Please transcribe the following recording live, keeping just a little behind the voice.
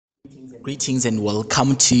Greetings and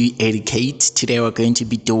welcome to Edu-ca-te. Today we're going to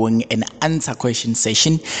be doing an answer question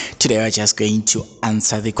session. Today we're just going to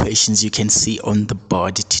answer the questions you can see on the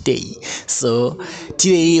board today. So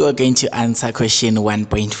today we're going to answer question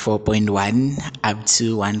 1.4.1 up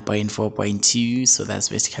to 1.4.2. So that's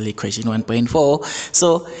basically question 1.4.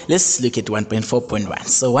 So let's look at 1.4.1.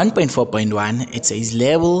 So 1.4.1, it says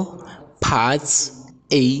label parts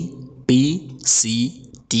A, B,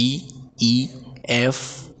 C, D, E,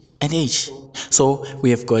 F, and H. So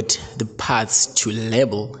we have got the parts to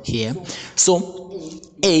label here. So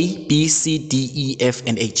A, B, C, D, E, F,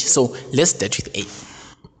 and H. So let's start with A.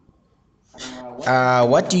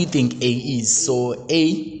 What do you think A is? So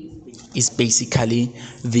A is basically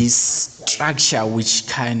this structure which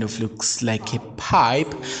kind of looks like a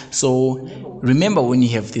pipe. So remember, when you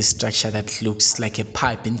have this structure that looks like a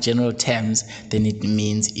pipe in general terms, then it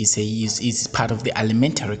means it's part of the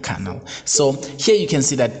alimentary canal. So here you can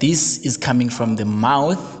see that this is coming from the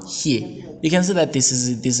mouth here. You can see that this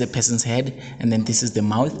is a person's head, and then this is the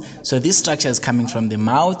mouth. So this structure is coming from the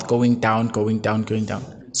mouth, going down, going down, going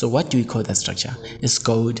down. So what do we call that structure? It's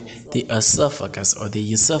called the esophagus or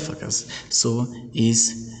the esophagus. So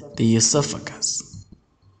is the esophagus.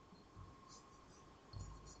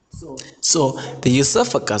 So the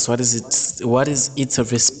esophagus, what is its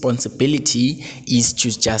responsibility is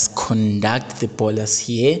to just conduct the bolus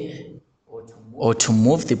here, or to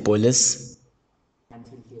move the bolus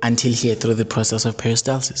until here through the process of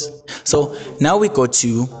peristalsis. So now we go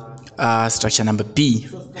to structure number B.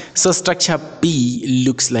 So structure B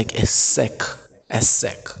looks like a sac.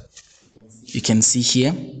 You can see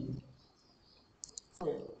here.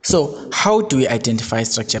 So how do we identify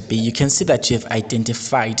structure B? You can see that you have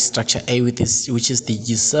identified structure A with this, which is the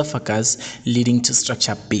esophagus leading to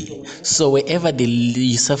structure B. So wherever the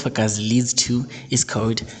esophagus leads to is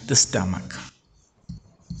called the stomach.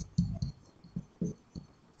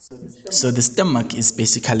 So the stomach is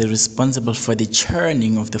basically responsible for the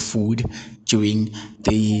churning of the food during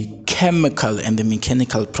the chemical and the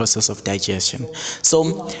mechanical process of digestion.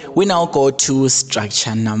 So we now go to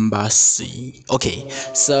structure number C. Okay,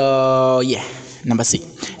 so yeah, number C.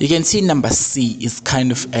 You can see number C is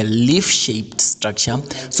kind of a leaf-shaped structure.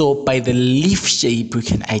 So by the leaf shape, we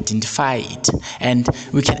can identify it. And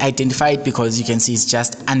we can identify it because you can see it's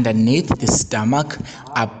just underneath the stomach,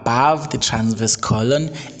 above the transverse colon,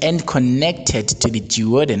 and connected to the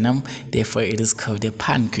duodenum. Therefore, it is called a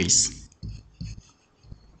pancreas.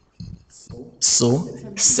 So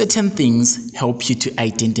certain things help you to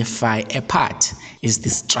identify a part. Is the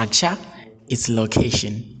structure, its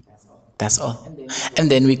location. That's all.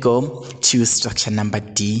 And then we go to structure number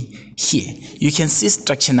D here. You can see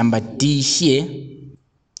structure number D here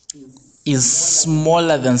is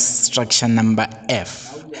smaller than structure number F.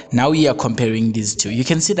 Now we are comparing these two. You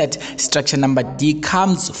can see that structure number D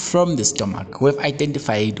comes from the stomach. We've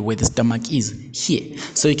identified where the stomach is here.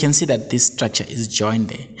 So you can see that this structure is joined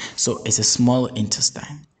there. So it's a small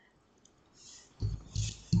intestine.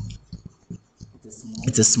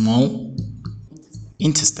 It's a small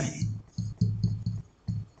intestine.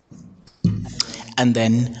 And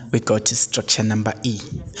then we go to structure number E.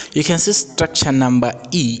 You can see structure number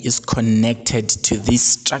E is connected to this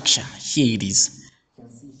structure. Here it is.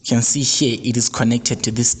 You can see here it is connected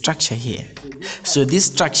to this structure here. So this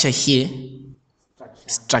structure here,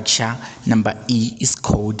 structure number E, is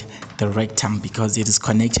called the rectum because it is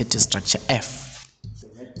connected to structure F,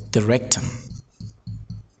 the rectum.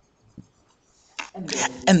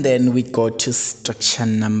 And then we go to structure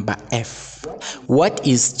number F. What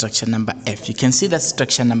is structure number F? You can see that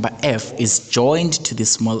structure number F is joined to the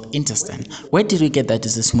small intestine. Where did we get that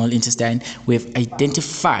is the small intestine? We've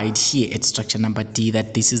identified here at structure number D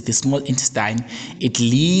that this is the small intestine. It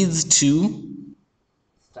leads to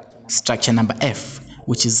structure number F,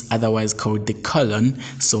 which is otherwise called the colon.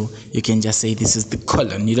 So you can just say this is the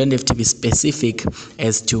colon. You don't have to be specific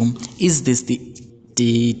as to is this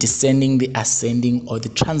the descending, the ascending, or the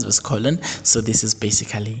transverse colon. So this is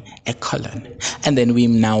basically a colon. And then we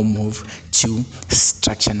now move to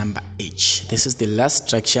structure number H. This is the last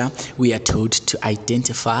structure we are told to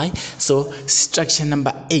identify. So structure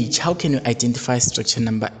number H, how can you identify structure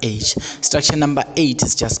number H? Structure number 8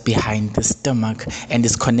 is just behind the stomach and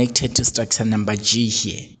is connected to structure number G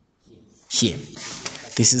here.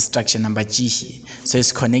 This is structure number G here. So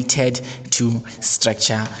it's connected to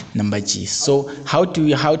structure number G. So how do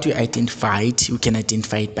you identify it? You can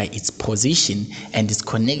identify it by its position, and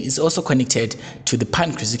it's also connected to the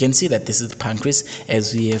pancreas. You can see that this is the pancreas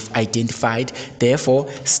as we have identified.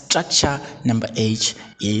 Therefore, structure number H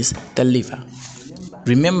is the liver.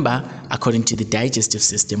 Remember, according to the digestive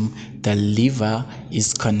system, the liver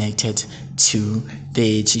is connected to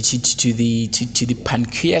the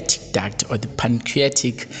pancreatic duct, or the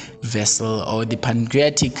pancreatic vessel, or the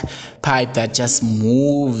pancreatic pipe that just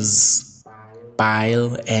moves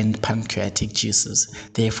bile and pancreatic juices.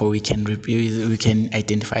 Therefore, we can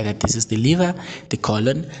identify that this is the liver, the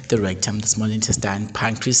colon, the rectum, the small intestine,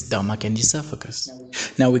 pancreas, stomach, and esophagus.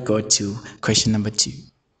 Now we go to question number 2.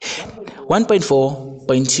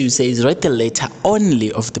 1.4.2 says write the letter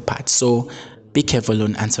only of the part. So be careful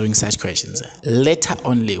on answering such questions. Letter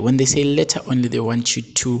only. When they say letter only, they want you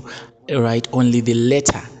to write only the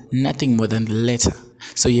letter, nothing more than the letter.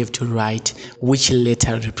 So you have to write which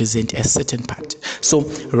letter represents a certain part. So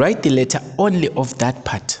write the letter only of that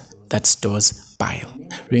part that stores bile.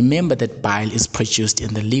 Remember that bile is produced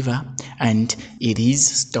in the liver and it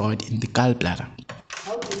is stored in the gallbladder.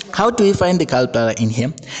 How do we find the gallbladder in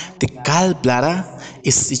here? The gallbladder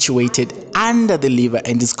is situated under the liver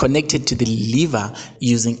and is connected to the liver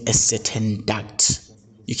using a certain duct.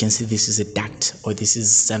 You can see this is a duct, or this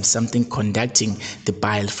is something conducting the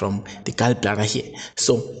bile from the gallbladder here.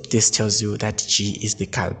 So this tells you that G is the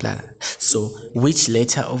gallbladder. So which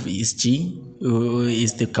letter of is G?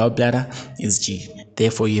 Is the gallbladder? Is G.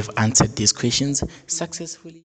 Therefore, you have answered these questions successfully.